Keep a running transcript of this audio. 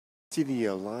See the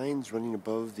lines running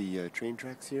above the train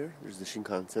tracks here? There's the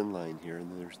Shinkansen line here,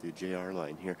 and then there's the JR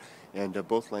line here. And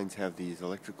both lines have these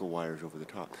electrical wires over the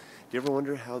top. Do you ever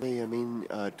wonder how they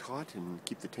taut and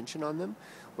keep the tension on them?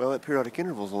 Well, at periodic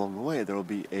intervals along the way, there will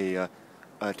be a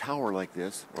tower like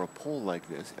this, or a pole like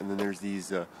this, and then there's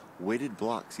these weighted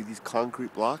blocks. See these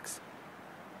concrete blocks?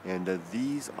 And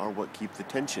these are what keep the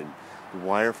tension. The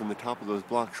wire from the top of those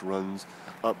blocks runs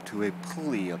up to a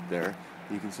pulley up there.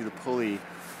 You can see the pulley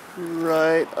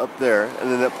right up there,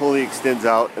 and then that pulley extends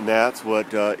out, and that's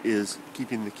what is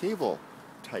keeping the cable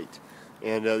tight.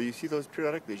 And you see those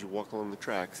periodically as you walk along the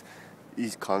tracks,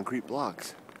 these concrete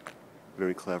blocks.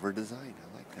 Very clever design.